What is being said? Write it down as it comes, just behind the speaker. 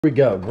We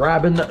go,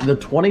 grabbing the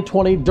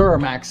 2020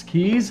 Duramax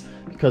keys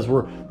because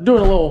we're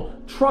doing a little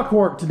truck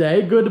work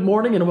today. Good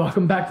morning and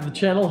welcome back to the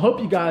channel. Hope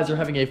you guys are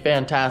having a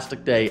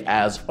fantastic day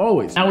as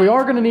always. Now we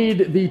are gonna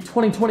need the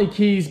 2020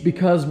 keys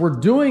because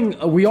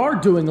we are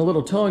doing a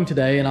little towing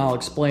today, and I'll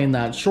explain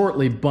that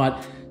shortly.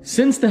 But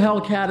since the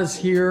Hellcat is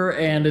here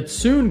and it's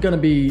soon gonna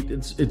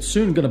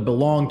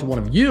belong to one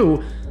of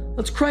you,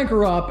 let's crank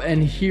her up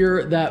and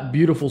hear that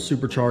beautiful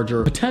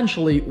supercharger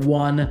potentially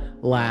one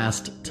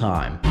last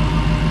time.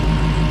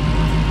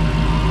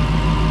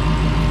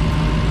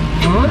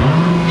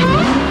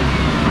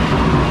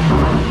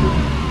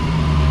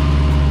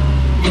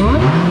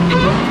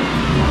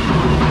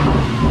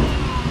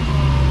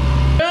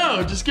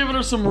 Oh, just giving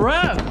her some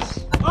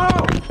revs.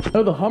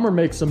 Oh, the Hummer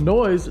makes some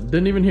noise.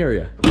 Didn't even hear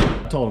you.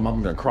 I told him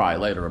I'm gonna cry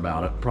later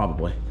about it,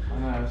 probably.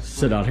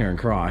 Sit out here and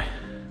cry.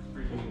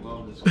 Freaking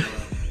love this car.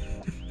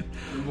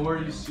 The more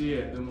you see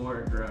it, the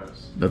more it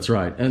grows. That's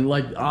right. And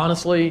like,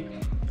 honestly,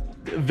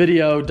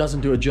 video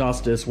doesn't do it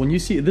justice. When you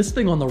see this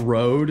thing on the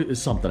road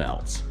is something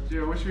else.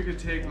 Dude, I wish we could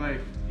take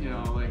like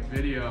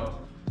video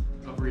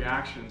of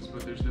reactions,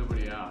 but there's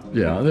nobody out.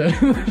 Yeah,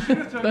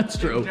 that's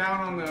true.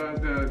 Down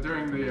on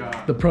during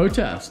the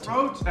protest.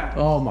 Protest.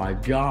 Oh my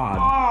God.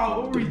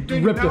 Oh, what were we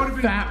thinking? Ripped a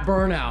fat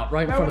burnout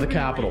right in front of the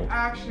Capitol.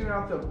 Action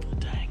out the.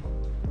 Dang.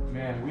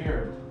 Man,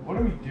 what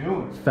are we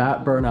doing?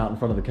 Fat burnout in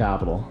front of the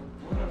Capitol.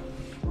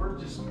 We're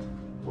just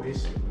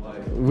wasting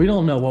life. We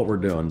don't know what we're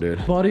doing,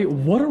 dude. Buddy,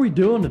 what are we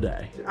doing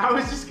today? I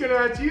was just gonna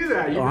ask you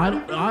that.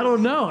 I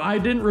don't know. I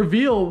didn't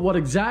reveal what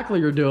exactly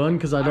you're doing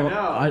because I'm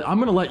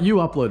gonna let you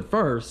upload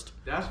first.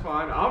 That's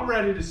fine. I'm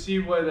ready to see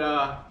what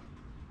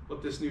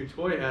this new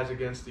toy has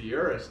against the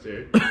Urus,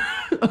 dude.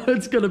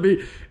 It's gonna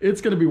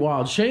be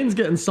wild. Shane's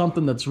getting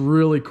something that's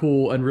really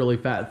cool and really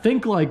fat.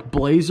 Think like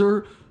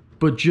Blazer,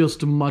 but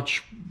just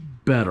much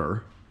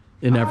better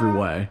in every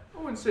way.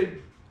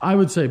 I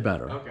would say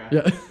better. Okay.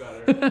 Yeah. Better.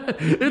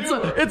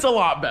 it's a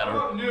lot better.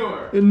 How about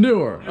newer?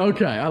 Newer.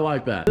 Okay, I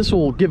like that. This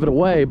will give it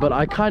away, but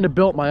I kind of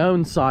built my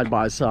own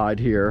side-by-side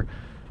here.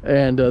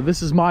 And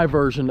this is my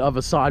version of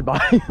a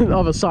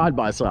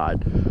side-by-side.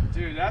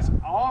 Dude, that's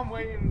all I'm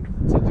waiting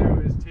to do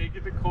is take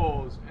it to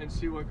Kohl's and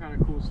see what kind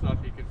of cool stuff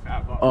he can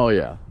fab up. Oh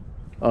yeah.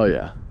 Oh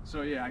yeah.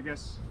 So yeah, I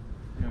guess,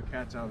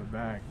 cat's out of the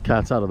bag.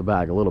 Cat's out of the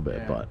bag a little bit,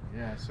 yeah, but.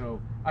 Yeah,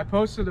 so I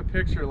posted a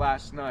picture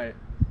last night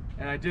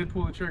and I did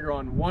pull the trigger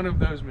on one of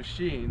those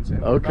machines,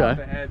 and we're about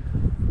to head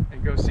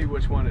and go see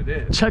which one it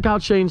is. Check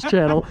out Shane's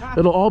channel.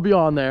 It'll all be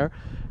on there.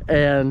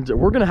 And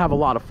we're gonna have a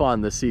lot of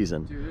fun this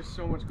season. Dude, there's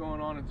so much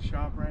going on at the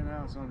shop right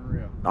now, it's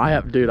unreal. I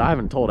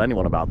haven't told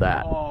anyone about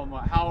that. Oh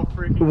my, how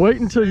freaking wait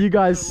until you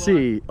guys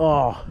see.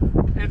 Oh.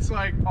 It's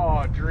like,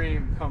 a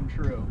dream come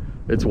true.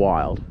 It's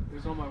wild. It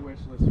was on my wish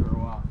list for a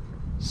while.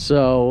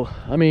 So,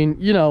 I mean,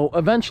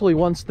 eventually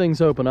once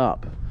things open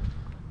up,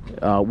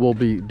 we'll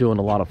be doing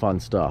a lot of fun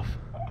stuff.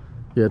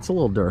 Yeah, it's a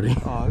little dirty.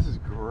 Oh, this is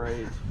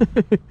great.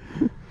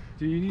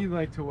 Do you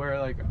need to wear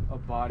a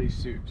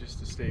bodysuit just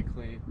to stay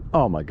clean?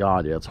 Oh my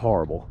God, yeah, it's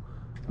horrible.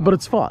 But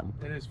it's fun.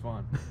 It is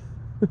fun.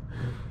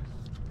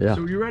 Yeah.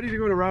 So you ready to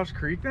go to Roush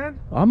Creek then?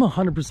 I'm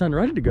 100%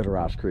 ready to go to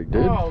Roush Creek,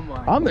 dude. Oh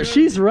my God.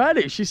 She's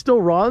ready. She still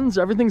runs.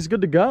 Everything's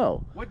good to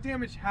go. What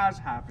damage has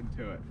happened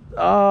to it?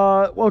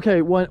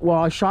 Okay, well,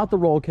 I shot the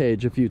roll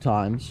cage a few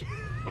times.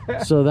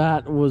 So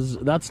that's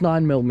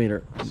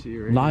 9mm.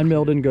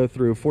 9mm didn't go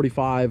through.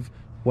 45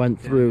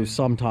 went through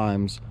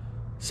sometimes.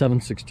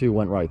 7.62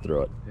 went right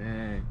through it.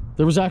 Dang.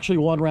 There was actually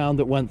one round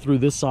that went through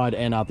this side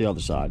and out the other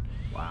side.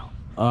 Wow.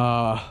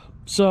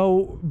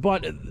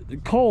 But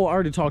Cole, I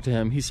already talked to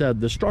him. He said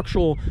the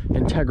structural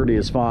integrity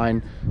is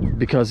fine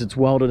because it's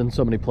welded in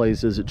so many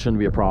places. It shouldn't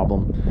be a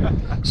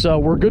problem. So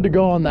we're good to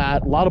go on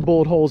that. A lot of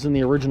bullet holes in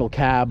the original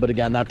cab, but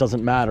again, that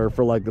doesn't matter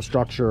for the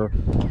structure.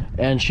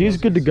 And she's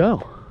good to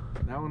go.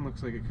 That one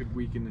looks like it could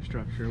weaken the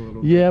structure a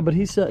little bit. Yeah, but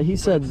he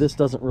said this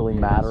doesn't really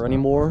matter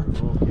anymore.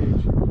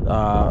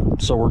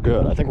 So we're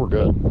good. I think we're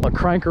good. I'll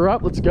crank her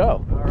up. Let's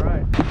go. All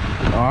right.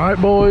 All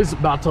right, boys.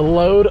 About to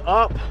load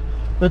up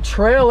the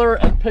trailer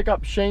and pick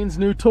up Shane's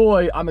new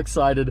toy. I'm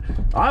excited.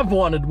 I've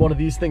wanted one of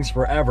these things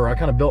forever. I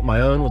kind of built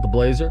my own with the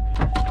Blazer.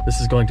 This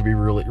is going to be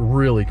really,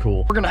 really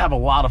cool. We're gonna have a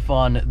lot of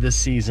fun this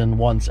season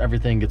once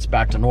everything gets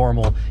back to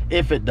normal.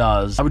 If it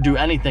does, I would do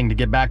anything to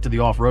get back to the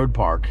off-road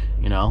park,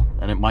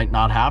 and it might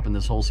not happen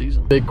this whole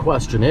season. Big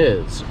question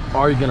is,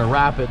 are you gonna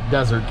wrap it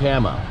desert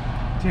camo?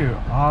 Dude,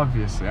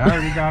 obviously. I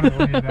already got it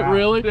laid out.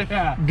 Really?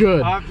 Yeah.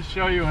 Good. I'll have to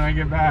show you when I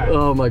get back.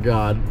 Oh my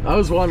God. I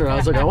was wondering,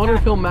 I wonder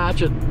if he'll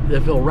match it,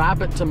 if he'll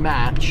wrap it to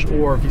match,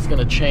 or if he's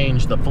gonna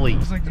change the fleet.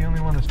 It's the only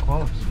one that's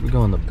close. We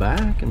go in the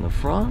back and the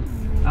front?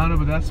 I don't know,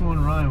 but that's the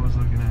one Ryan was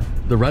looking at.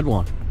 The red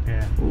one?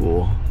 Yeah.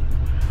 Ooh.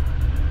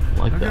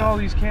 Look at all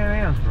these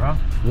Can-Ams, bro.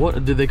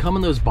 What, did they come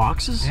in those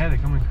boxes? Yeah, they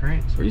come in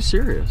crates. Are you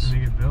serious? And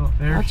they get built.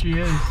 There she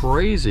is.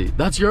 Crazy.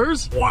 That's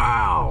yours?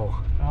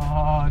 Wow.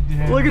 Oh,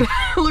 damn. Look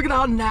at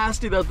how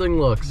nasty that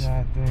thing looks.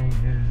 That thing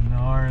is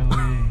gnarly.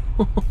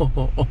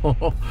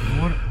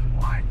 What?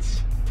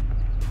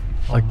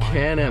 A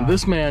Can-Am.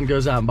 This man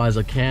goes out and buys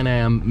a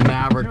Can-Am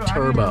Maverick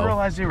Turbo. I didn't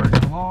realize they were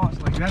gloss.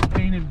 Like, that's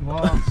painted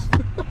gloss.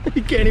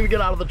 He can't even get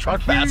out of the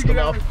truck fast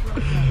enough.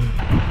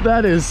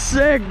 That is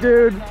sick,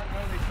 dude.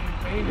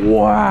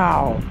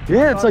 Wow.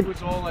 Yeah, it's like,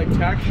 it's all like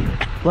texture.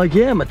 Like,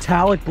 yeah,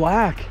 metallic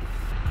black.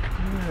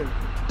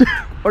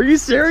 Are you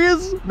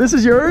serious? This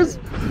is yours?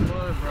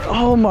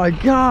 Oh my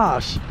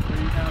gosh.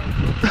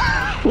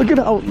 Look at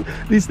how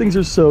these things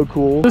are so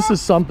cool. This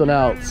is something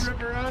else.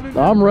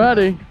 I'm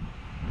ready.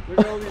 Look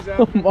at all these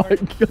Oh my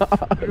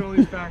god. Look at all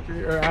these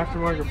factory or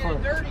aftermarket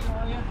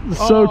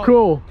parts. So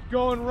cool.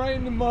 Going right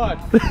in the mud.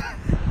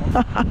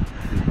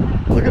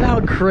 Look at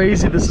how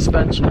crazy the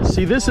suspension is.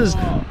 See, this is,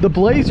 the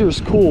Blazer's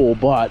cool,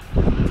 but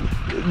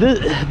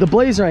the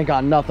Blazer ain't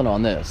got nothing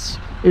on this.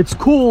 It's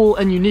cool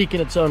and unique in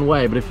its own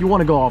way, but if you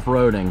want to go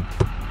off-roading,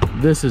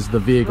 this is the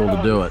vehicle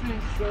to do it.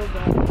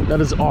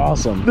 That is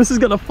awesome. This is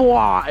gonna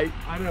fly.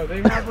 I know,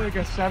 they have like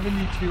a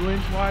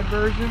 72-inch wide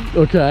version.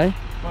 Okay.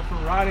 But for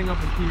riding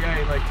up in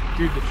PA, like,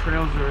 dude, the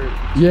trails are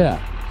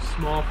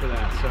small for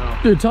that, so.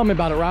 Dude, tell me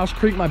about it. Roush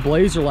Creek, my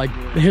Blazer, like,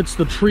 hits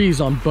the trees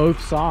on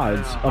both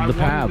sides of the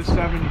paths. I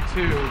wanted the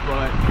 72,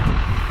 but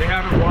they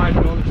haven't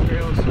widened all the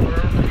trails, so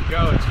wherever we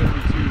go, it's gonna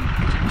be too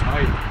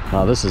tight.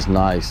 Oh, this is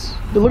nice.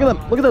 Dude, look at them.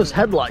 Look at those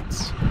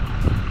headlights.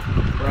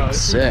 Bro,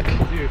 sick.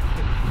 Dude.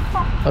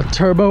 A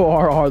Turbo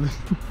RR.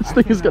 This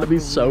thing is gonna be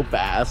so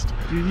fast.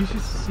 Dude, you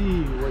should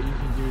see what you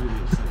can do to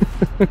these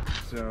things.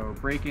 So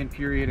break-in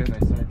period, as I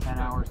said, 10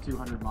 hours,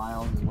 200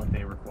 miles is what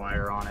they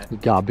require on it. You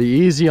gotta be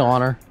easy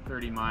on her.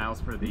 30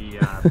 miles for the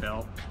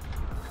belt.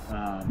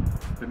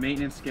 The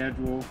maintenance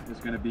schedule is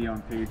going to be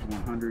on page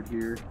 100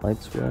 here.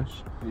 Light switch.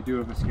 They do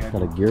have a schedule.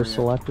 Got a gear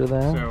selector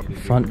there. So,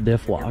 front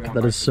diff lock.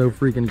 That is so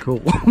freaking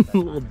cool.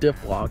 Little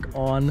diff lock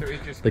on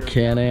the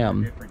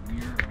Can-Am.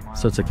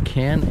 So it's a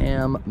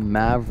Can-Am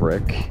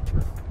Maverick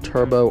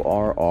Turbo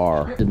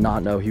RR. Did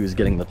not know he was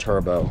getting the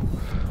turbo.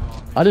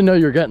 I didn't know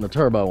you were getting the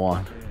turbo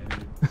on.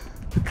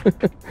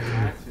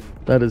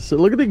 That is so,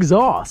 look at the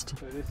exhaust.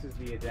 So this is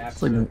the adapter.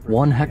 It's like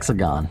one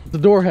hexagon. The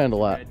door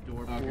handle at.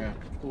 Okay.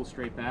 Pull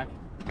straight back.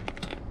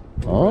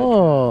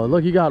 Oh,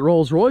 look, you got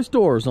Rolls Royce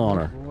doors on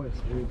her.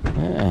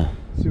 Yeah.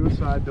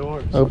 Suicide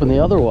doors. Open the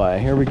other way.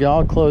 Here we go.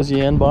 I'll close you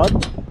in, bud.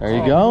 There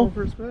you go.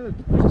 There's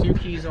two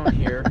keys on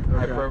here.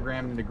 I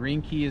programmed the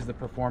green key is the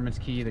performance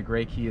key, the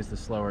gray key is the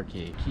slower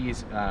key.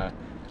 Key's a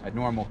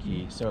normal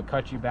key, so it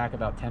cuts you back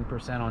about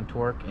 10% on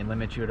torque and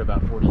limits you at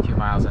about 42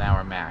 miles an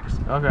hour max.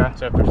 Okay.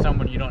 So if there's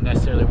someone you don't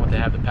necessarily want to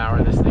have the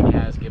power this thing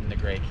has, give them the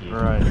gray key.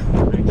 Right.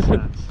 Makes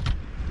sense.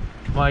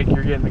 Mike,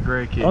 you're getting the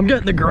gray key. I'm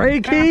getting the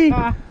gray key?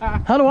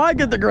 How do I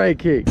get the gray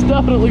key? It's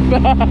definitely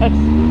fast.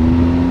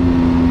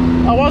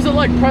 I wasn't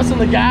like pressing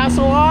the gas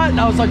a lot, and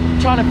I was like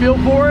trying to feel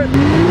for it.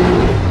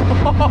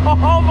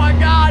 Oh my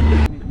God.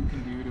 What you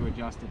can do to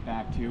adjust it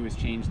back too is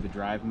change the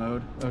drive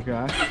mode.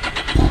 Okay.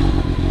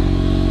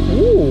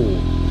 Ooh.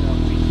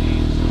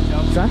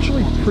 It's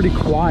actually pretty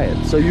quiet,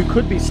 so you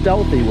could be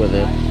stealthy with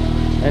it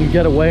and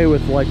get away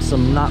with like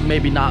some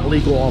maybe not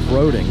legal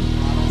off-roading.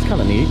 It's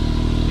kind of neat.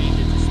 Change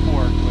it to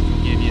sport, which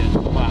will give you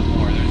a lot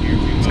more. Those are your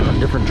two It's got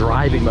different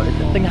driving modes.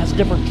 That thing has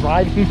different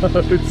driving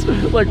modes.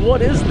 Like,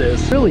 what is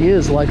this? It really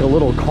is like a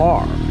little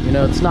car. You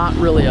know, it's not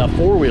really a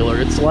four-wheeler.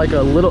 It's like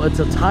it's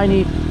a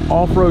tiny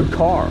off-road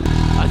car.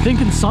 I think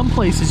in some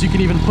places you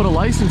can even put a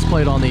license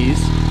plate on these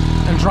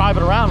and drive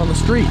it around on the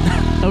street.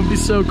 That would be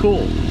so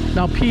cool.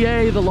 Now,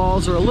 PA, the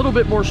laws are a little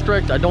bit more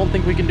strict. I don't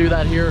think we can do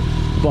that here,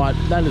 but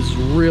that is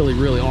really,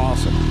 really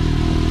awesome.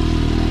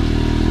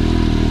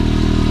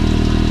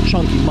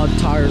 Chunky mud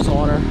tires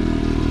on her.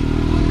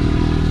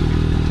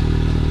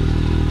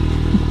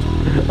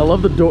 I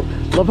love the door.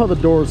 Love how the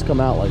doors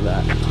come out like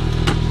that.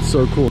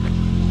 So cool.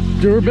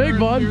 Do her big,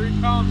 bud. Here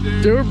he comes,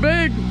 dude. Do her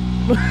big.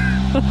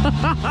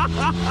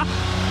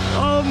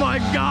 Oh my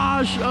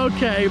gosh.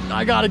 Okay,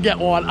 I gotta get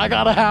one. I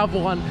gotta have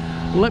one.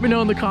 Let me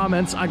know in the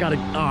comments. I gotta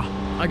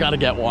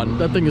get one.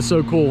 That thing is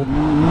so cool.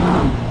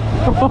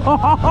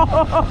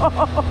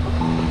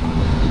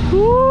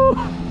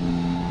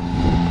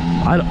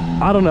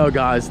 I don't know,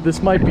 guys.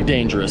 This might be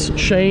dangerous.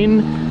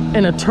 Shane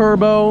and a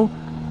turbo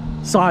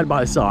side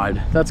by side.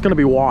 That's gonna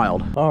be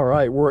wild. All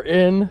right, we're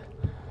in.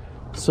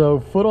 So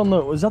foot on the,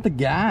 is that the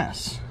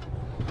gas?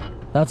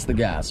 That's the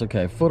gas.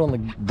 Okay, foot on the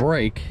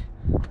brake.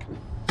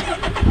 All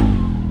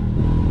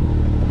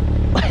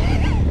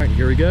right,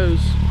 here he goes.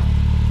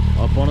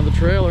 Up onto the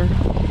trailer.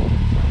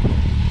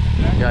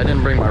 Yeah, I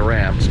didn't bring my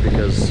ramps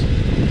because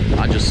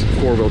I just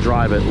four-wheel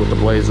drive it with the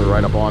Blazer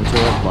right up onto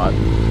it, but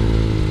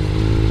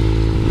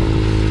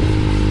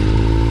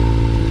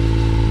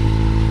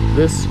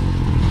this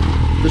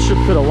should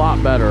fit a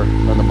lot better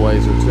than the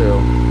Blazer too.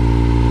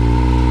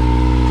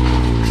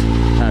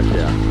 Heck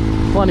yeah.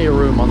 Plenty of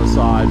room on the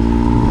side.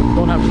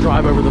 Don't have to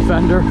drive over the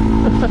fender. I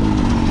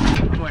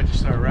might just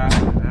start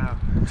rapping it now.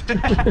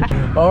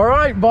 All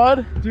right,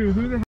 bud. Dude,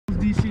 who the hell is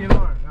DCNR?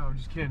 No, I'm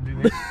just kidding,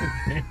 dude.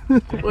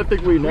 I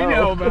think we know. We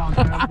know about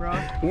them, bro.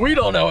 We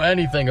don't know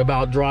anything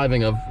about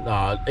driving a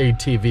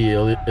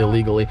ATV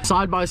illegally.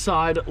 Side by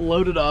side,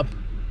 loaded up.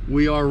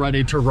 We are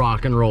ready to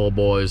rock and roll,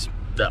 boys.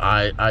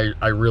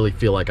 I really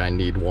feel like I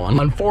need one.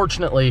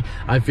 Unfortunately,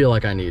 I feel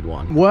like I need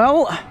one.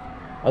 Well,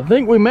 I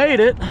think we made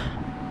it.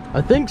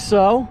 I think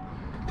so.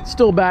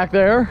 Still back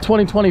there.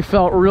 2020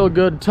 felt real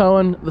good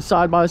towing the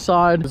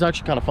side-by-side. It was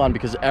actually kind of fun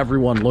because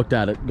everyone looked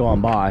at it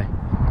going by.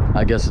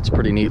 I guess it's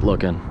pretty neat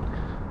looking.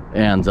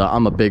 And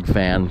I'm a big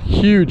fan,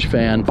 huge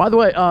fan. By the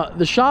way,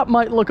 the shop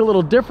might look a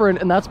little different,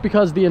 and that's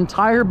because the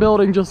entire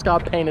building just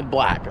got painted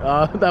black.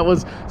 That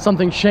was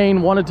something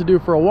Shane wanted to do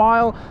for a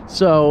while.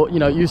 So, you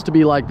know, it used to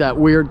be like that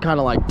weird kind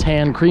of like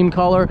tan cream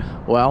color.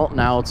 Well,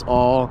 now it's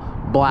all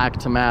black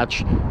to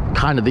match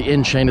kind of the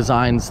In-Chain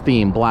Designs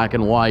theme, black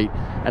and white.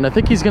 And I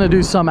think he's gonna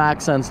do some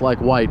accents like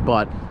white,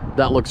 but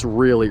that looks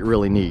really,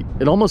 really neat.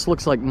 It almost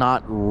looks like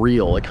not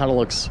real. It kind of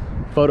looks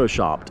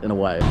photoshopped in a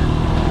way.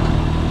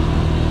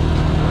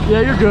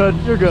 Yeah, you're good.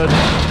 You're good.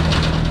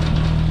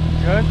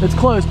 Good? It's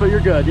close, but you're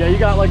good. Yeah, you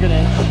got like an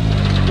inch.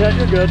 Yeah,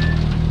 you're good.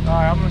 All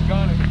right, I'm gonna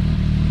gun it.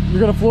 You're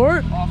gonna floor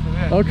it? Off of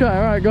it. Okay,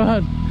 all right, go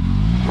ahead.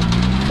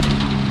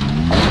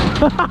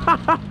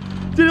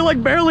 Dude, it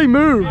like barely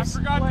moves. I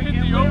forgot to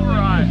hit the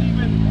override. Didn't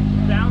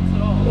even bounce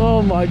at all.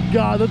 Oh my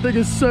God, that thing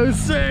is so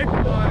sick.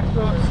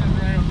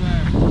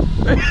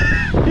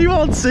 He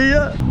won't see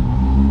it.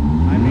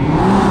 I mean,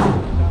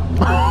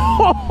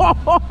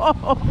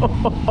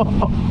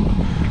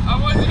 I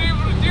wasn't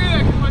able to do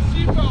that because my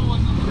seatbelt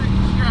wasn't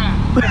freaking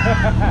strapped.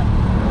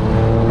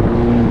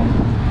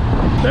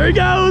 There he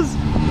goes.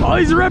 Oh,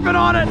 he's ripping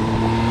on it.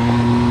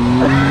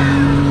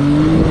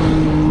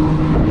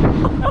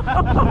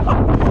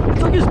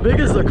 It's like as big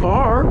as the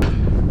car.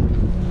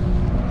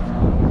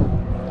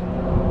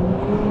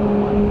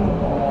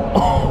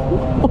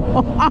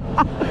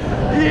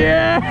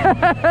 Yeah.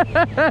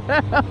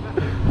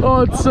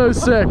 Oh, it's so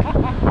sick.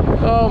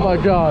 Oh my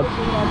God.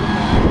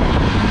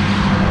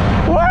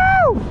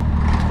 Woo!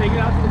 Take it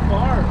out to the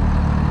car.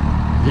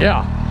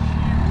 Yeah.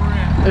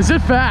 Is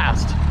it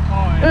fast?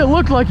 Oh, yeah. It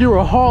looked like you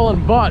were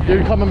hauling butt,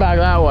 dude, coming back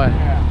that way.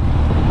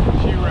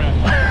 Yeah. She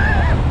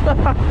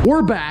ran.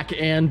 We're back,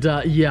 and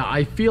yeah,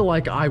 I feel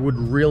like I would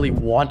really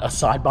want a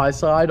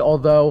side-by-side,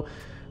 although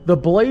the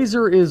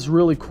Blazer is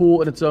really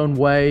cool in its own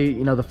way.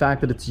 You know, the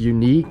fact that it's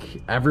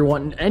unique.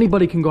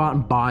 Anybody can go out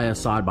and buy a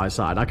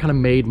side-by-side. I kind of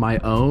made my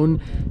own,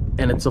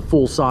 and it's a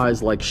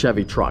full-size like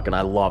Chevy truck, and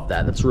I love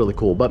that. That's really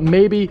cool. But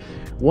maybe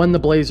when the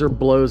Blazer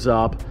blows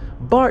up,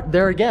 but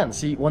there again,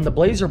 see, when the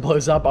Blazer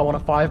blows up, I want a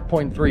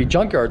 5.3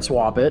 junkyard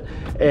swap it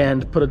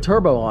and put a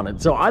turbo on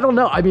it. So I don't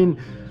know. I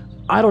mean,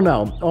 I don't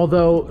know.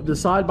 Although the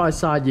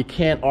side-by-side, you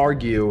can't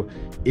argue,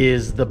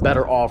 is the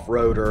better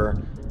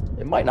off-roader.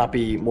 It might not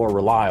be more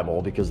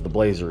reliable because the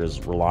Blazer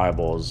is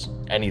reliable as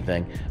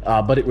anything,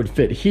 but it would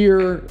fit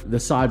here. The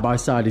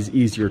side-by-side is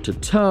easier to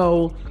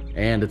tow,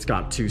 and it's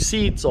got 2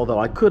 seats, although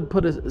I could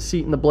put a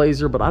seat in the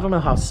Blazer, but I don't know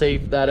how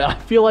safe that is. I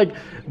feel like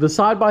the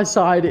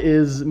side-by-side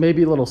is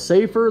maybe a little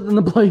safer than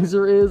the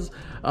Blazer is.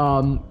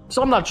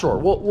 So I'm not sure,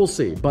 we'll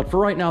see. But for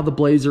right now, the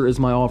Blazer is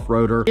my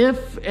off-roader.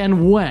 If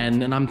and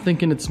when, and I'm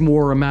thinking it's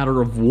more a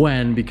matter of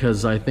when,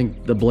 because I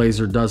think the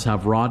Blazer does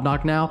have rod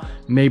knock now,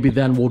 maybe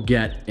then we'll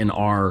get an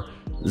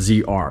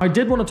ZR. I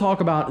did want to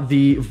talk about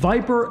the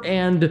Viper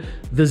and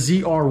the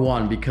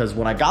ZR1, because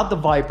when I got the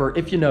Viper,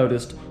 if you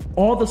noticed,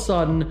 all of a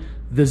sudden,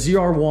 the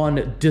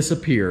ZR1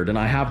 disappeared, and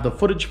I have the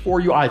footage for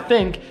you, I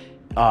think.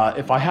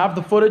 If I have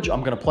the footage,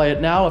 I'm gonna play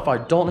it now. If I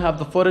don't have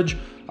the footage,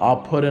 I'll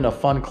put in a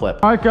fun clip.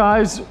 All right,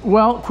 guys,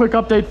 well, quick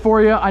update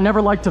for you. I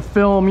never like to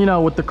film, you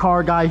know, with the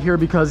car guy here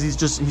because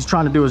he's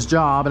trying to do his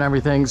job and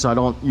everything, so I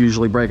don't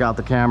usually break out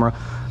the camera.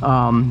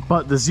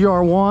 But the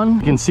ZR1,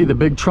 you can see the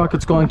big truck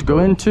it's going to go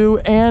into,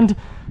 and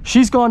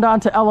she's gone down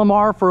to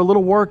LMR for a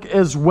little work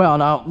as well.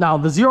 Now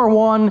the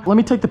ZR1, let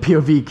me take the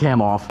POV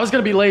cam off. I was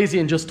gonna be lazy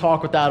and just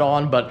talk with that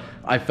on, but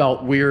I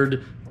felt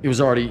weird. It was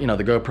already, you know,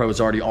 the GoPro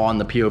was already on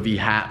the POV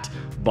hat,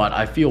 but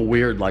I feel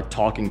weird like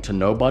talking to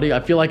nobody. I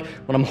feel like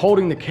when I'm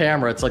holding the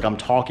camera, it's like I'm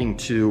talking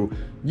to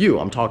you,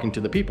 I'm talking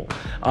to the people.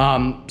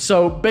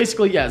 So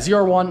basically, yeah,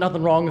 ZR1,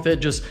 nothing wrong with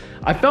it. Just,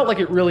 I felt like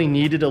it really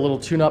needed a little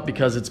tune-up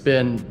because it's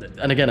been,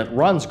 and again, it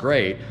runs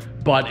great,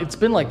 but it's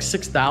been like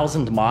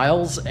 6,000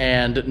 miles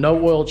and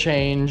no oil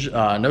change,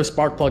 no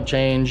spark plug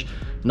change,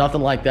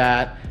 nothing like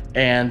that.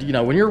 And you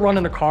know, when you're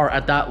running a car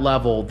at that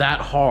level,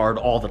 that hard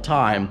all the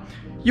time,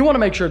 you want to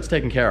make sure it's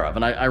taken care of.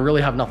 And I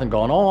really have nothing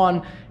going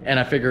on, and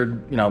I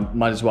figured, you know,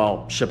 might as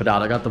well ship it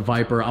out. I got the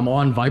Viper. I'm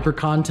on Viper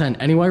content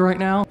anyway right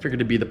now. Figured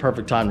it'd be the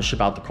perfect time to ship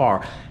out the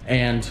car.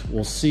 And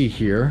we'll see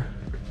here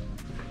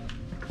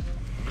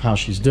how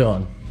she's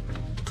doing.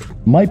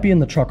 Might be in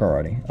the truck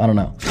already. I don't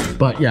know.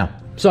 But yeah.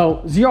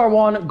 So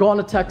ZR1 gone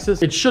to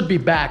Texas. It should be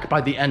back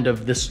by the end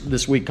of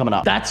this week coming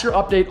up. That's your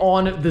update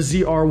on the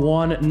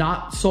ZR1.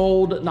 Not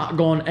sold, not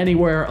going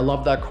anywhere. I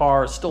love that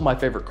car. Still my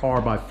favorite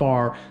car by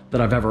far that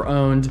I've ever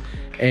owned.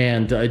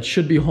 And it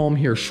should be home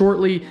here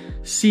shortly.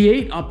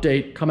 C8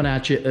 update coming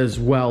at you as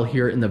well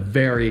here in the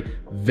very,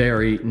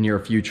 very near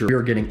future. We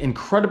are getting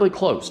incredibly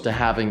close to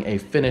having a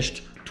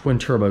finished twin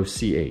turbo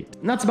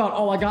C8. And that's about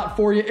all I got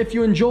for you. If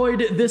you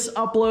enjoyed this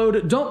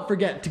upload, don't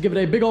forget to give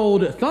it a big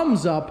old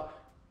thumbs up.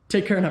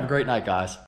 Take care and have a great night, guys.